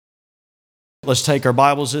Let's take our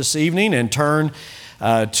Bibles this evening and turn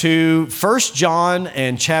to 1 John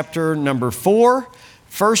and chapter number 4.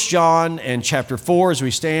 1 John and chapter 4 as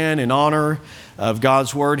we stand in honor of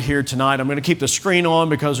God's Word here tonight. I'm going to keep the screen on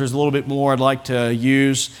because there's a little bit more I'd like to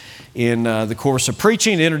use in the course of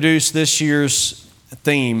preaching to introduce this year's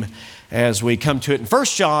theme as we come to it in 1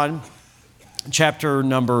 John chapter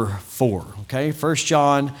number 4. Okay, 1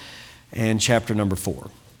 John and chapter number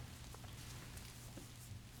 4.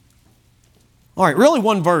 All right, really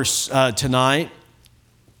one verse tonight.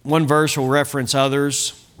 One verse will reference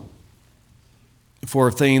others for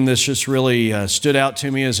a theme that's just really stood out to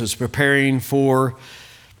me as I was preparing for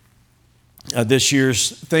this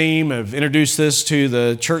year's theme. I've introduced this to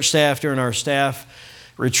the church staff during our staff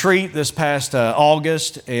retreat this past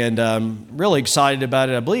August, and I'm really excited about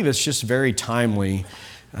it. I believe it's just very timely,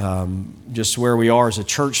 just where we are as a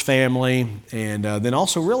church family, and then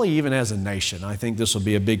also really even as a nation. I think this will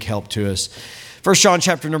be a big help to us. 1 John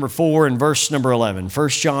chapter number 4 and verse number 11. 1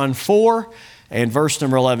 John 4 and verse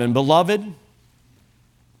number 11. Beloved,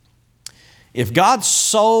 if God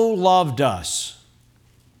so loved us,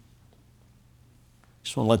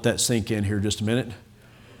 just want to let that sink in here just a minute.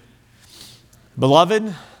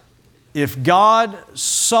 Beloved, if God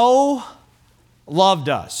so loved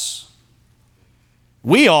us,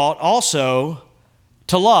 we ought also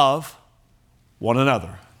to love one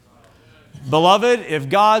another. Beloved, if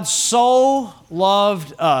God so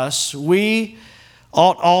loved us, we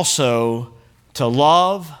ought also to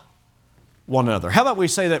love one another. How about we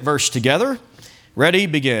say that verse together? Ready,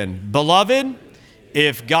 begin. Beloved,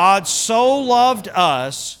 if God so loved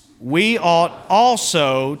us, we ought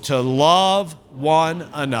also to love one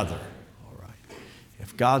another. All right.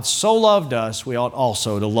 If God so loved us, we ought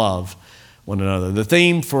also to love one another. The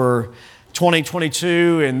theme for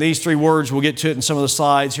 2022, and these three words, we'll get to it in some of the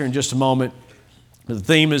slides here in just a moment. The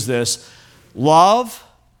theme is this: love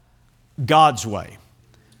God's way.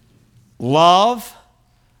 Love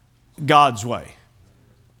God's way.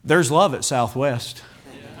 There's love at Southwest.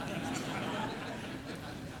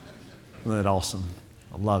 Isn't that awesome?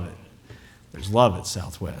 I love it. There's love at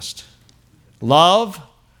Southwest. Love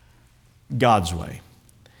God's way.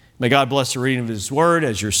 May God bless the reading of His Word.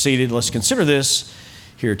 As you're seated, let's consider this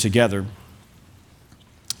here together.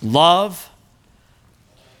 Love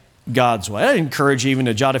God's way. I encourage you even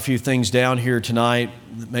to jot a few things down here tonight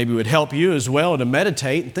that maybe would help you as well to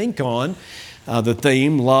meditate and think on the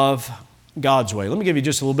theme, Love God's Way. Let me give you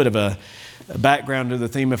just a little bit of a background to the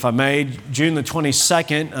theme, if I may. June the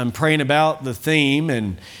 22nd, I'm praying about the theme,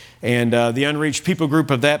 and the unreached people group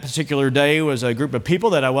of that particular day was a group of people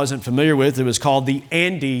that I wasn't familiar with. It was called the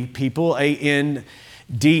Andi people, A-N-D-I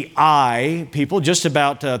people, just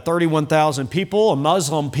about 31,000 people, a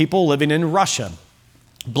Muslim people living in Russia.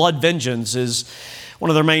 Blood vengeance is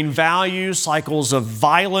one of their main values. Cycles of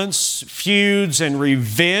violence, feuds, and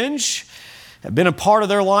revenge have been a part of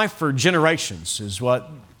their life for generations, is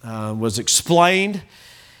what was explained.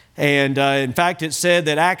 And in fact, it said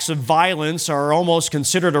that acts of violence are almost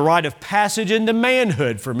considered a rite of passage into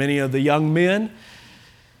manhood for many of the young men.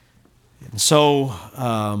 And so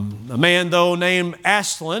a man, though, named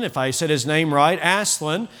Aslan, if I said his name right,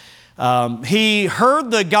 Aslan, he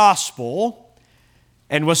heard the gospel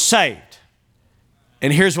and was saved.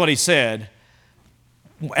 And here's what he said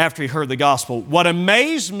after he heard the gospel: what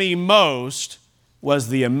amazed me most was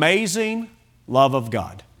the amazing love of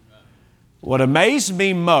God. What amazed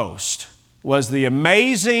me most was the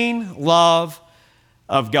amazing love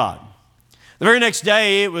of God. The very next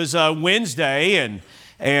day, it was Wednesday,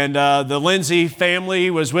 and the Lindsay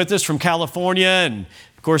family was with us from California. And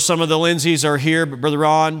of course, some of the Lindsays are here, but Brother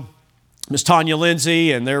Ron, Miss Tanya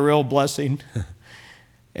Lindsay, and they're a real blessing.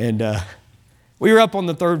 And we were up on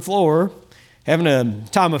the third floor having a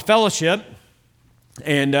time of fellowship,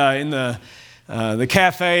 and in the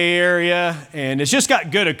cafe area, and it's just got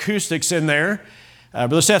good acoustics in there.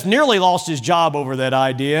 Brother Seth nearly lost his job over that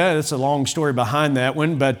idea. That's a long story behind that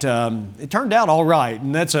one, but it turned out all right,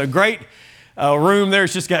 and that's a great room there.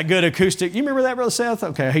 It's just got good acoustic. You remember that, Brother Seth?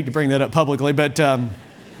 Okay, I hate to bring that up publicly, but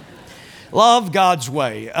love God's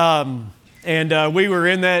way. And we were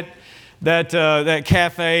in that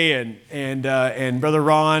cafe, and Brother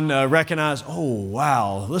Ron recognized, oh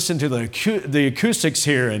wow, listen to the acoustics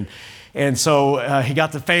here, and so he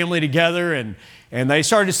got the family together, and they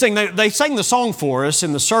started to sing. They sang the song for us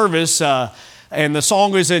in the service, and the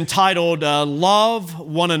song was entitled "Love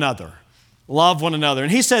One Another." Love one another.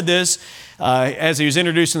 And he said this as he was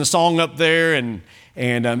introducing the song up there, and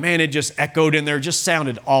man, it just echoed in there, just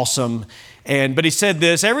sounded awesome. But he said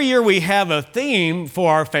this, every year we have a theme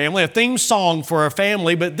for our family, a theme song for our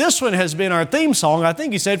family, but this one has been our theme song, I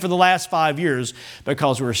think he said, for the last 5 years,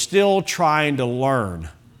 because we're still trying to learn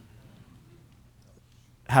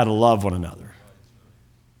how to love one another.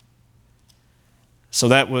 So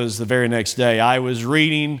that was the very next day. I was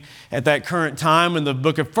reading at that current time in the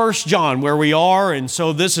book of 1 John, where we are, and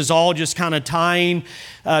so this is all just kind of tying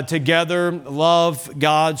together, love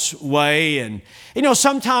God's way. And,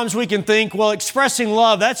 sometimes we can think, well, expressing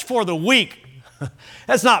love, that's for the weak.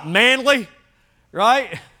 That's not manly,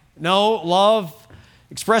 right? No,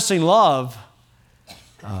 expressing love,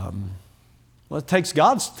 it takes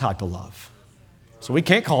God's type of love. So we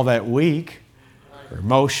can't call that weak or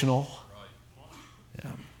emotional.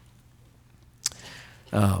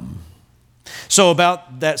 So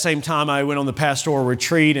about that same time, I went on the pastoral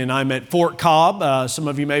retreat, and I'm at Fort Cobb. Some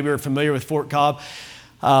of you maybe are familiar with Fort Cobb.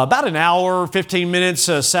 About an hour, 15 minutes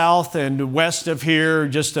south and west of here,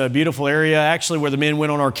 just a beautiful area. Actually, where the men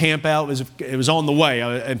went on our camp out, it was on the way.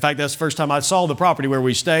 In fact, that's the first time I saw the property where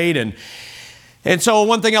we stayed. And so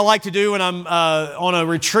one thing I like to do when I'm on a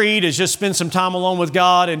retreat is just spend some time alone with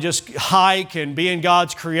God and just hike and be in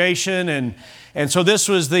God's creation. And so this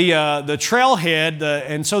was the trailhead,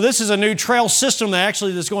 and so this is a new trail system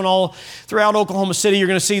that's going all throughout Oklahoma City. You're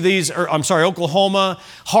going to see Oklahoma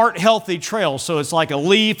Heart Healthy Trails. So it's like a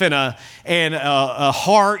leaf and a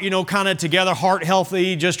heart, kind of together, heart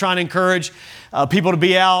healthy. Just trying to encourage people to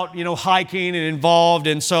be out, hiking and involved.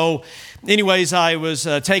 And so, anyways, I was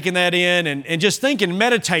taking that in and just thinking,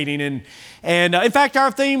 meditating, and in fact,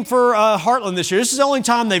 our theme for Heartland this year. This is the only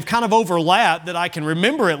time they've kind of overlapped that I can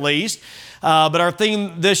remember, at least. But our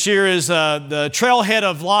theme this year is the trailhead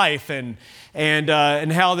of life, and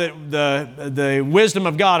how the wisdom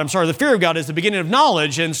of God, the fear of God is the beginning of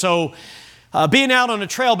knowledge. And so being out on a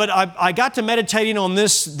trail, but I got to meditating on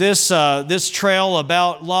this trail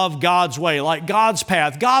about love God's way, like God's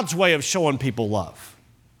path, God's way of showing people love.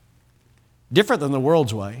 Different than the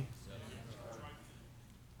world's way.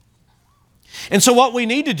 And so what we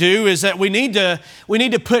need to do is that we need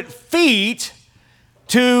to put feet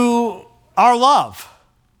to our love,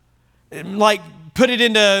 like put it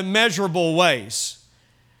into measurable ways.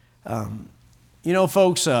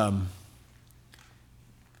 Folks,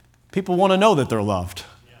 people want to know that they're loved.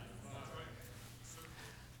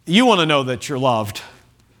 You want to know that you're loved.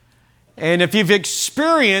 And if you've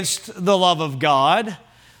experienced the love of God,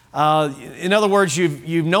 in other words,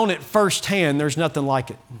 you've known it firsthand, there's nothing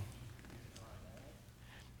like it.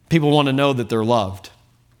 People want to know that they're loved.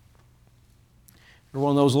 You're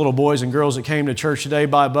one of those little boys and girls that came to church today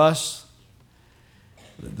by bus.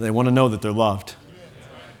 They want to know that they're loved.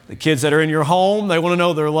 The kids that are in your home, they want to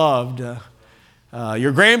know they're loved.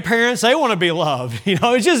 Your grandparents, they want to be loved.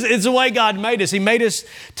 It's the way God made us. He made us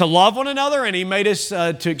to love one another, and He made us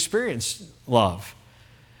to experience love.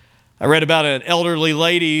 I read about an elderly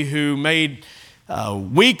lady who made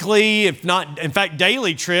weekly, if not, in fact,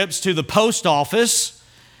 daily trips to the post office.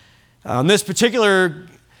 On this particular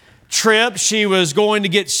trip, she was going to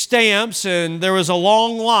get stamps, and there was a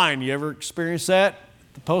long line. You ever experienced that?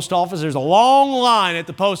 The post office, there's a long line at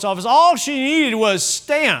the post office. All she needed was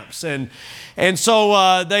stamps. And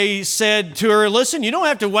so they said to her, listen, you don't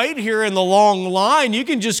have to wait here in the long line. You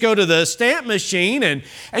can just go to the stamp machine and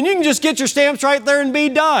you can just get your stamps right there and be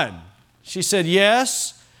done. She said,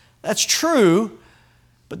 yes, that's true,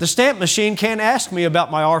 but the stamp machine can't ask me about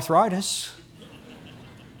my arthritis.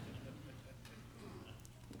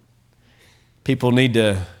 People need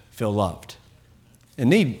to feel loved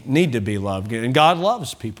and need to be loved, and God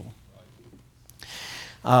loves people.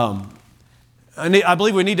 And I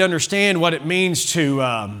believe we need to understand what it means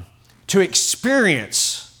to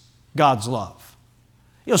experience God's love.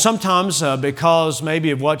 Sometimes because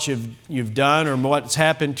maybe of what you've done or what's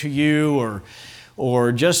happened to you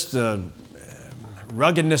or just the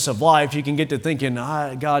ruggedness of life, you can get to thinking,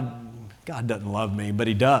 God doesn't love me, but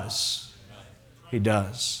He does. He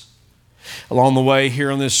does. Along the way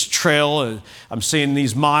here on this trail, I'm seeing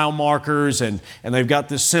these mile markers, and they've got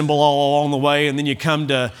this symbol all along the way, and then you come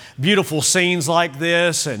to beautiful scenes like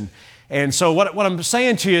this. And so what I'm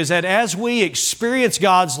saying to you is that as we experience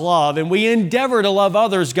God's love and we endeavor to love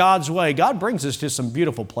others God's way, God brings us to some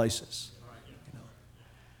beautiful places.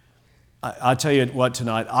 I tell you what,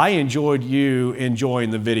 tonight, I enjoyed you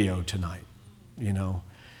enjoying the video tonight,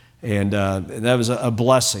 and that was a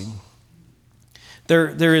blessing.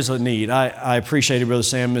 There is a need. I appreciated Brother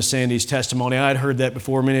Sam, Miss Sandy's testimony. I had heard that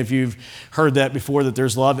before. Many of you have heard that before, that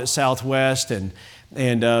there's love at Southwest, and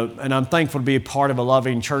I'm thankful to be a part of a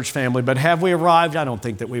loving church family. But have we arrived? I don't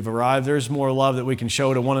think that we've arrived. There's more love that we can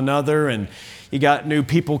show to one another, and you got new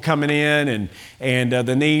people coming in, and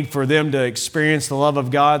the need for them to experience the love of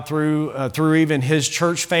God through even His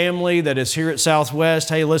church family that is here at Southwest.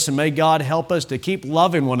 Hey, listen, may God help us to keep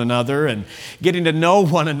loving one another and getting to know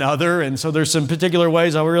one another. And so there's some particular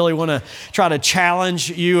ways I really want to try to challenge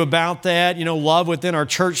you about that, love within our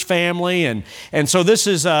church family. And so this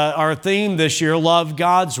is our theme this year, Love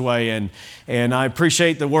God's Way. And I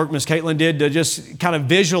appreciate the work Ms. Caitlin did to just kind of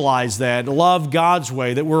visualize that, love God's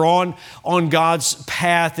way, that we're on God's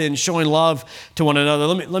path in showing love to one another.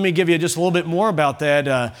 Let me give you just a little bit more about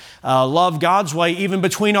that. Love God's way even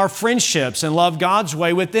between our friendships, and love God's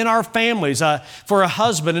way within our families. For a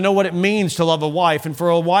husband to know what it means to love a wife, and for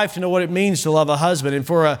a wife to know what it means to love a husband, and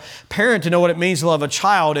for a parent to know what it means to love a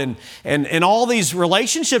child. And all these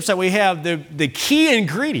relationships that we have, the key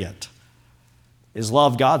ingredient is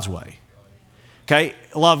love God's way. Okay,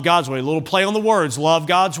 love God's way. A little play on the words. Love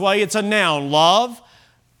God's way, it's a noun. Love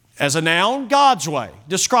as a noun, God's way.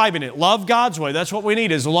 Describing it. Love God's way. That's what we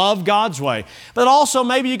need, is love God's way. But also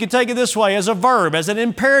maybe you could take it this way, as a verb, as an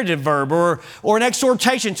imperative verb, or an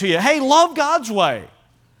exhortation to you. Hey, love God's way.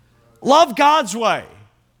 Love God's way.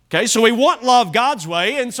 Okay, so we want love God's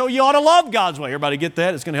way, and so you ought to love God's way. Everybody get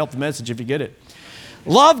that? It's going to help the message if you get it.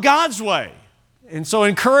 Love God's way. And so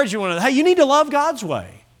encourage one another. Hey, you need to love God's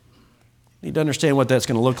way. Need to understand what that's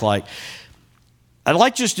going to look like. I'd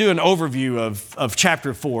like to just do an overview of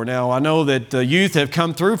chapter 4. Now, I know that the youth have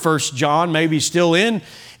come through 1 John, maybe still in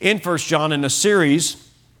 1 John in a series.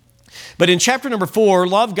 But in chapter number 4,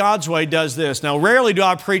 Love God's Way does this. Now, rarely do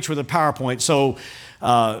I preach with a PowerPoint, so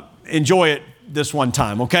enjoy it this one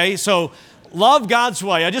time, okay? So, love God's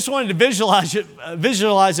way. I just wanted to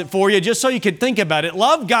visualize it for you just so you could think about it.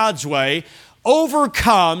 Love God's way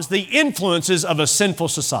overcomes the influences of a sinful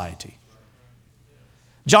society.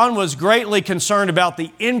 John was greatly concerned about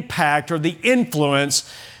the impact or the influence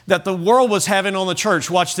that the world was having on the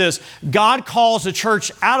church. Watch this. God calls the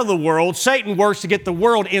church out of the world. Satan works to get the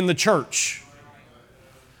world in the church.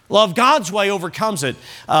 Love God's way overcomes it.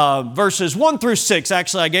 Verses 1 through 6.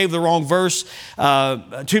 Actually, I gave the wrong verse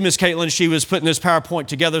to Miss Caitlin. She was putting this PowerPoint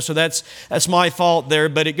together, so that's my fault there.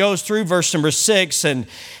 But it goes through verse number 6, and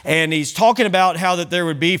he's talking about how that there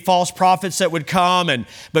would be false prophets that would come,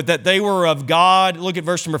 but that they were of God. Look at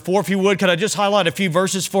verse number 4, if you would. Could I just highlight a few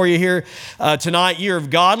verses for you here tonight? You're of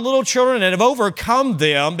God, little children, and have overcome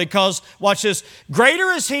them, because, watch this,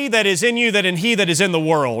 greater is He that is in you than in he that is in the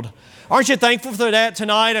world. Aren't you thankful for that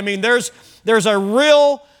tonight? I mean, there's a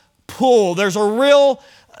real pull. There's a real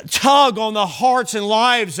tug on the hearts and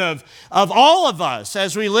lives of all of us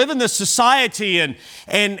as we live in this society, and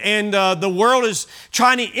the world is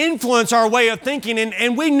trying to influence our way of thinking,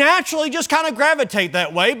 and we naturally just kind of gravitate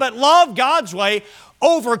that way. But love God's way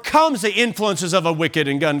overcomes the influences of a wicked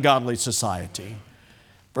and ungodly society.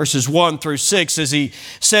 Verses 1 through 6, as he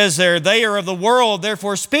says there, they are of the world,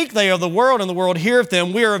 therefore speak they of the world, and the world heareth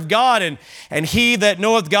them. We are of God, and he that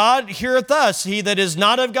knoweth God heareth us. He that is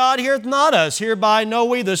not of God heareth not us. Hereby know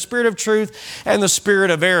we the spirit of truth and the spirit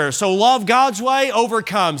of error. So love God's way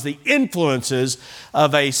overcomes the influences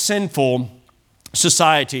of a sinful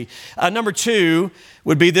society. Number 2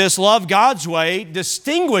 would be this: love God's way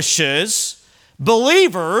distinguishes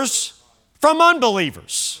believers from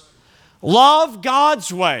unbelievers. Love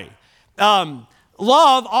God's way. Love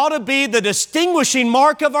ought to be the distinguishing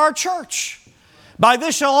mark of our church. By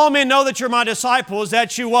this shall all men know that you're my disciples,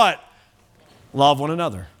 that you what? Love one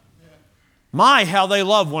another. My, how they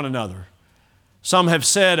love one another. Some have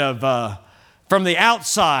said from the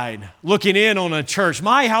outside, looking in on a church,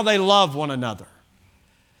 my, how they love one another.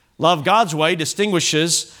 Love God's way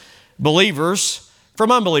distinguishes believers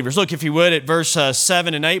from unbelievers. Look, if you would, at verse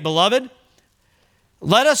 7 and 8, beloved,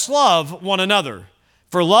 let us love one another,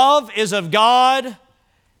 for love is of God,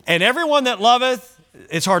 and everyone that loveth,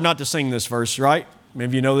 it's hard not to sing this verse, right? Maybe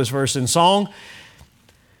of you know this verse in song.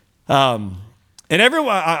 And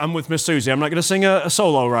everyone, I'm with Miss Susie. I'm not going to sing a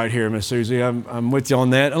solo right here, Miss Susie. I'm with you on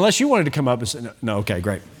that, unless you wanted to come up and say, no, okay,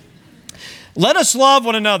 great. Let us love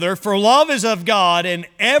one another, for love is of God, and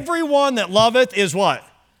everyone that loveth is what?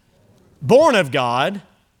 Born of God,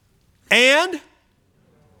 and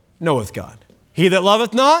knoweth God. He that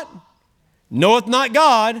loveth not, knoweth not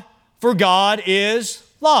God, for God is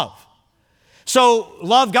love. So,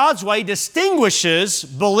 love God's way distinguishes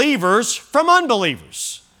believers from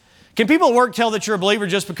unbelievers. Can people at work tell that you're a believer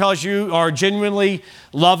just because you are genuinely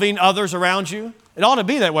loving others around you? It ought to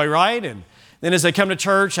be that way, right? And then as they come to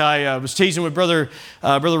church, I was teasing with Brother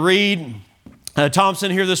Reed Thompson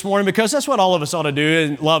here this morning, because that's what all of us ought to do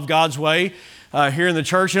and love God's way. here in the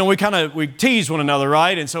church. You know, we tease one another,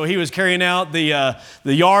 right? And so he was carrying out the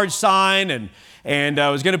yard sign, and I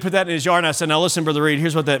was going to put that in his yard. And I said, "Now listen, Brother Reed,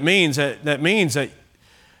 here's what that means. That means that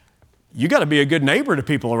you got to be a good neighbor to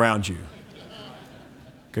people around you,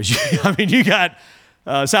 because you got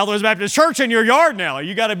Southwest Baptist Church in your yard now.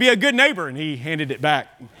 You got to be a good neighbor." And he handed it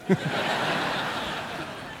back.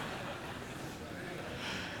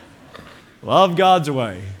 Love God's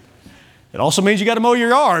way. It also means you got to mow your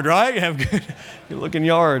yard, right? You have good looking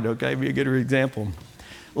yard, okay? Be a good example.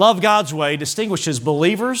 Love God's way distinguishes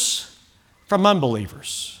believers from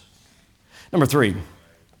unbelievers. Number 3,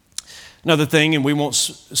 another thing, and we won't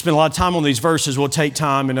spend a lot of time on these verses, we'll take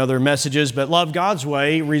time in other messages, but love God's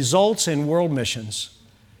way results in world missions.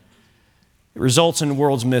 It results in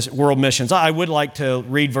world missions. I would like to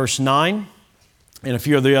read verse 9 and a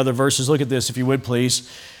few of the other verses. Look at this, if you would, please.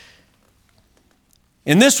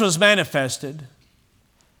 "And this was manifested,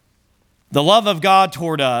 the love of God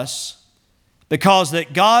toward us, because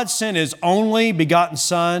that God sent His only begotten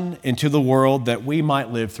Son into the world that we might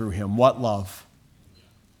live through Him." What love?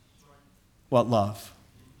 What love?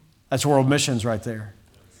 That's world missions right there.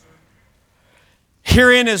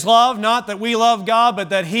 "Herein is love, not that we love God, but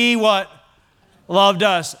that He," what? "Loved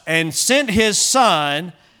us, and sent His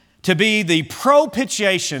Son to be the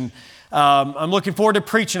propitiation." I'm looking forward to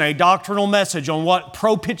preaching a doctrinal message on what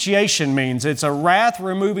propitiation means. It's a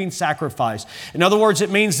wrath-removing sacrifice. In other words, it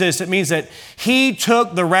means this. It means that He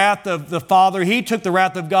took the wrath of the Father, He took the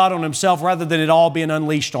wrath of God on Himself rather than it all being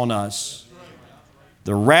unleashed on us.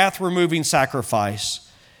 The wrath-removing sacrifice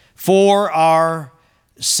for our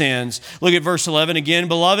sins. Look at verse 11 again.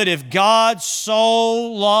 "Beloved, if God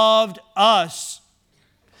so loved us,"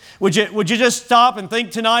 would you just stop and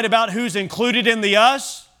think tonight about who's included in the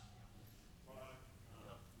us?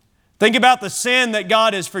 Think about the sin that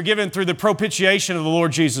God has forgiven through the propitiation of the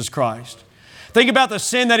Lord Jesus Christ. Think about the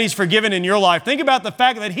sin that He's forgiven in your life. Think about the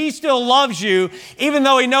fact that He still loves you even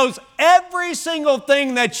though He knows every single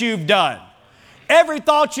thing that you've done. Every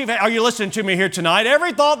thought you've had. Are you listening to me here tonight?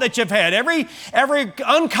 Every thought that you've had, every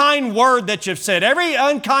unkind word that you've said, every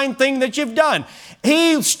unkind thing that you've done,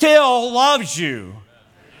 He still loves you.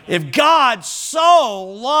 If God so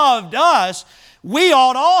loved us, we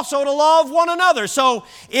ought also to love one another. So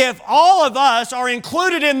if all of us are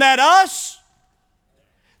included in that us,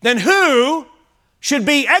 then who should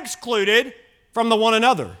be excluded from the one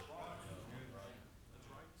another?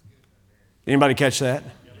 Anybody catch that?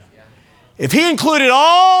 If He included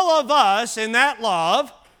all of us in that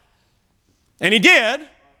love, and He did,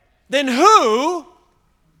 then who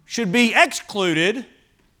should be excluded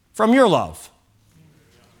from your love?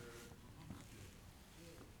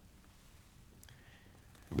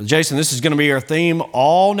 Jason, this is going to be our theme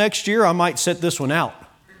all next year. I might set this one out.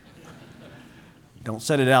 Don't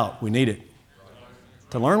set it out. We need it.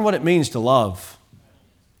 To learn what it means to love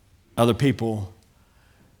other people,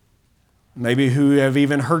 maybe who have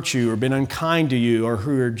even hurt you or been unkind to you or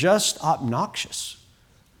who are just obnoxious.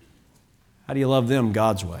 How do you love them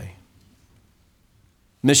God's way?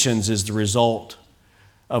 Missions is the result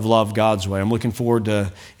of love God's way. I'm looking forward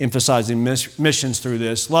to emphasizing missions through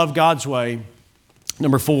this. Love God's way.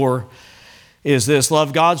 Number 4 is this: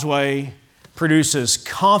 love God's way produces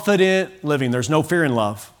confident living. There's no fear in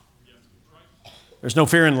love. There's no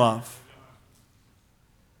fear in love.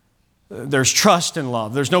 There's trust in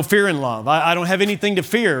love. There's no fear in love. I don't have anything to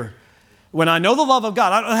fear. When I know the love of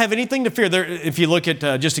God, I don't have anything to fear. There, if you look at,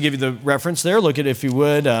 just to give you the reference there, look at, if you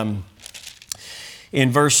would,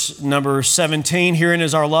 in verse number 17, "Herein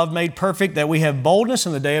is our love made perfect, that we have boldness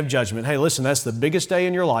in the day of judgment." Hey, listen, that's the biggest day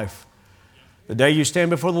in your life. The day you stand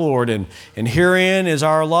before the Lord, and herein is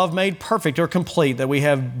our love made perfect or complete, that we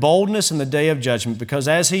have boldness in the day of judgment, because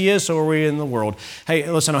as He is, so are we in the world. Hey,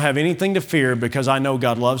 listen, I don't have anything to fear because I know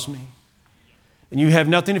God loves me. And you have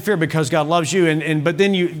nothing to fear because God loves you. But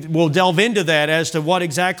then we'll delve into that as to what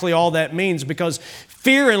exactly all that means, because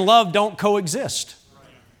fear and love don't coexist.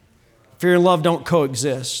 Fear and love don't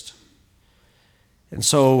coexist. And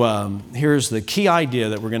so here's the key idea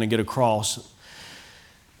that we're going to get across.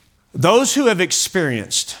 Those who have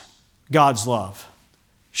experienced God's love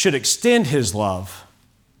should extend His love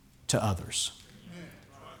to others.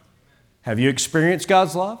 Have you experienced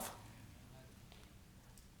God's love?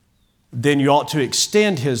 Then you ought to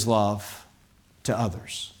extend His love to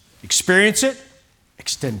others. Experience it,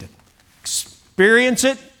 extend it. Experience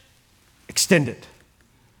it, extend it.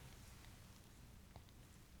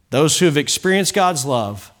 Those who have experienced God's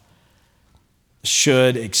love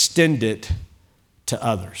should extend it to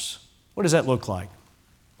others. What does that look like?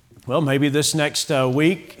 Well, maybe this next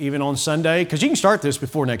week, even on Sunday, because you can start this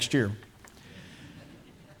before next year.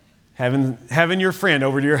 Having your friend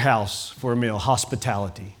over to your house for a meal,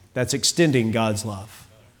 hospitality. That's extending God's love.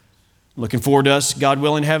 Looking forward to us, God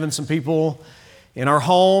willing, having some people in our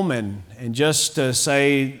home and just to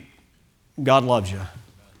say, God loves you,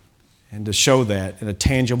 and to show that in a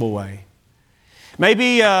tangible way.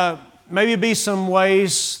 Maybe be some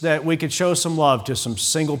ways that we could show some love to some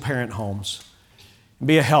single parent homes.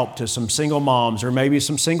 Be a help to some single moms or maybe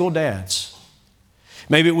some single dads.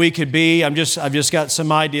 Maybe we could be, I've just got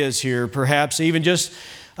some ideas here, perhaps even just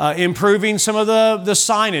improving some of the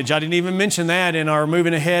signage. I didn't even mention that in our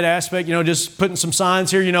moving ahead aspect, just putting some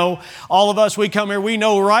signs here. All of us, we come here, we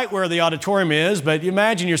know right where the auditorium is, but you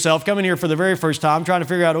imagine yourself coming here for the very first time, trying to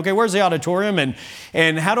figure out, okay, where's the auditorium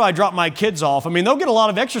and how do I drop my kids off? I mean, they'll get a lot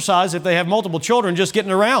of exercise if they have multiple children just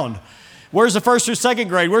getting around. Where's the first through second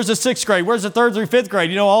grade? Where's the sixth grade? Where's the third through fifth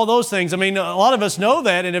grade? All those things. I mean, a lot of us know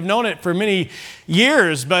that and have known it for many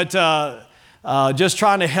years, but just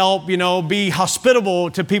trying to help, be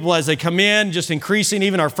hospitable to people as they come in, just increasing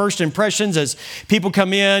even our first impressions as people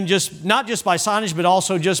come in, not just by signage, but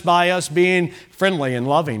also just by us being friendly and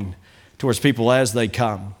loving towards people as they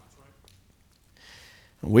come.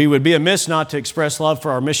 We would be amiss not to express love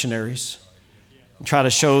for our missionaries. Try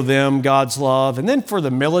to show them God's love. And then for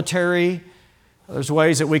the military, there's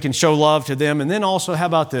ways that we can show love to them. And then also, how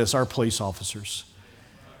about this, our police officers?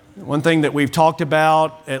 One thing that we've talked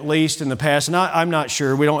about, at least in the past, and I'm not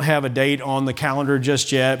sure, we don't have a date on the calendar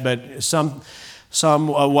just yet, but some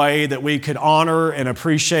way that we could honor and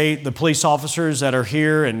appreciate the police officers that are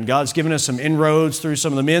here, and God's given us some inroads through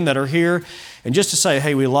some of the men that are here, and just to say,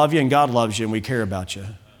 hey, we love you and God loves you and we care about you.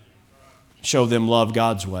 Show them love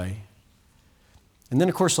God's way. And then,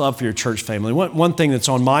 of course, love for your church family. One thing that's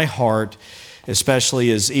on my heart especially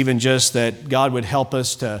is even just that God would help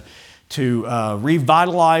us to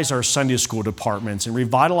revitalize our Sunday school departments and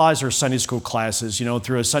revitalize our Sunday school classes,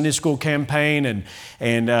 through a Sunday school campaign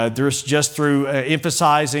and through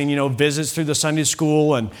emphasizing, visits through the Sunday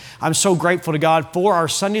school. And I'm so grateful to God for our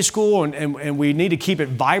Sunday school, and we need to keep it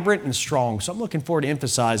vibrant and strong. So I'm looking forward to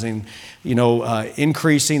emphasizing,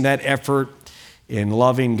 increasing that effort in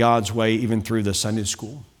loving God's way even through the Sunday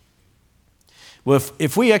school. Well,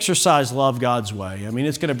 if we exercise love God's way,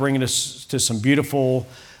 it's going to bring us to some beautiful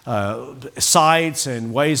sights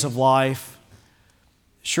and ways of life.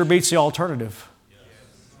 Sure beats the alternative.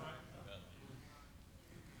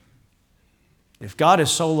 If God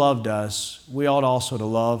has so loved us, we ought also to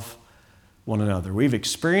love one another. We've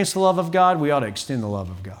experienced the love of God, we ought to extend the love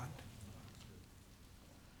of God.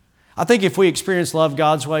 I think if we experience love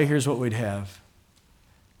God's way, here's what we'd have.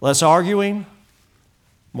 Less arguing,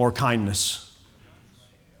 more kindness.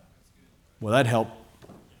 Well, that'd help,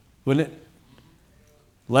 wouldn't it?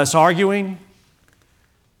 Less arguing,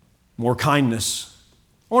 more kindness.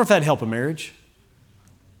 I wonder if that'd help a marriage.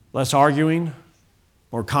 Less arguing,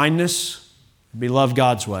 more kindness, be love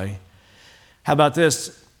God's way. How about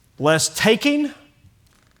this? Less taking,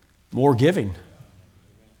 more giving.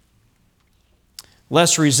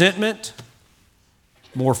 Less resentment,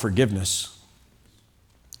 more forgiveness.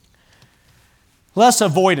 Less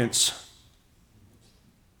avoidance.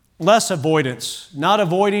 Less avoidance. Not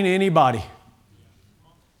avoiding anybody.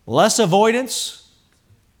 Less avoidance,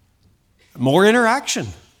 more interaction.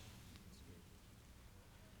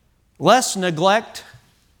 Less neglect,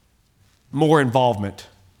 more involvement.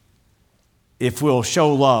 If we'll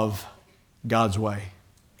show love God's way.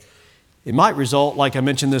 It might result, like I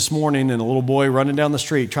mentioned this morning, in a little boy running down the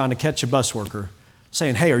street trying to catch a bus worker,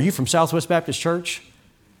 saying, hey, are you from Southwest Baptist Church?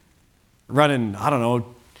 Running,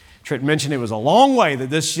 Trent mentioned it was a long way that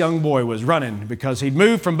this young boy was running because he'd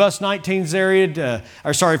moved from bus 19's area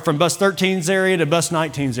from bus 13's area to bus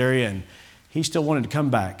 19's area, and he still wanted to come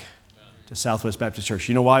back to Southwest Baptist Church.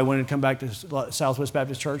 You know why he wanted to come back to Southwest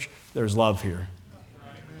Baptist Church? There's love here.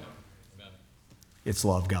 It's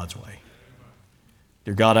love God's way.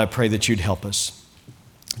 Dear God, I pray that you'd help us.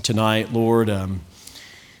 Tonight, Lord,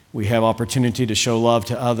 we have opportunity to show love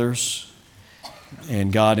to others,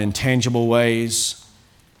 and God, in tangible ways.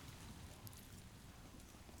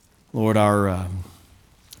 Lord, our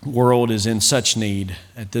world is in such need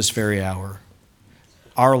at this very hour.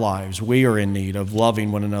 Our lives, we are in need of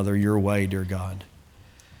loving one another your way, dear God.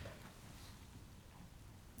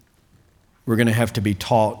 We're going to have to be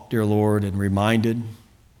taught, dear Lord, and reminded,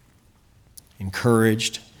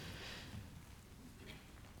 encouraged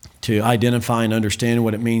to identify and understand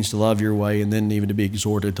what it means to love your way, and then even to be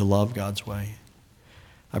exhorted to love God's way.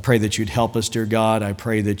 I pray that you'd help us, dear God. I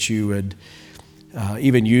pray that you would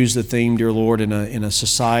even use the theme, dear Lord, in a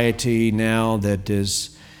society now that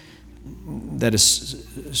is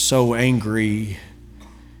so angry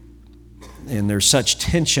And there's such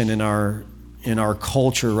tension in our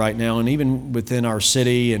culture right now, and even within our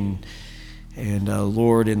city. And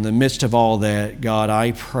Lord, in the midst of all that, God,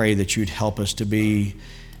 I pray that you'd help us to be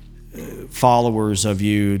followers of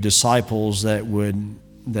you, disciples that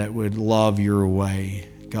would love your way.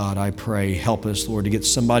 God, I pray, help us, Lord, to get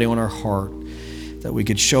somebody on our heart that we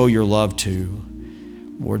could show your love to.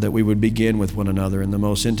 Lord, that we would begin with one another in the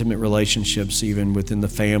most intimate relationships, even within the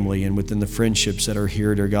family and within the friendships that are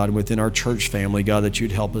here, dear God, and within our church family, God, that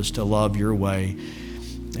you'd help us to love your way.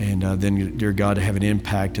 And then, dear God, to have an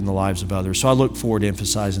impact in the lives of others. So I look forward to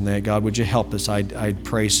emphasizing that. God, would you help us? I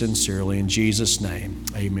pray sincerely in Jesus' name.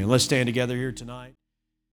 Amen. Let's stand together here tonight.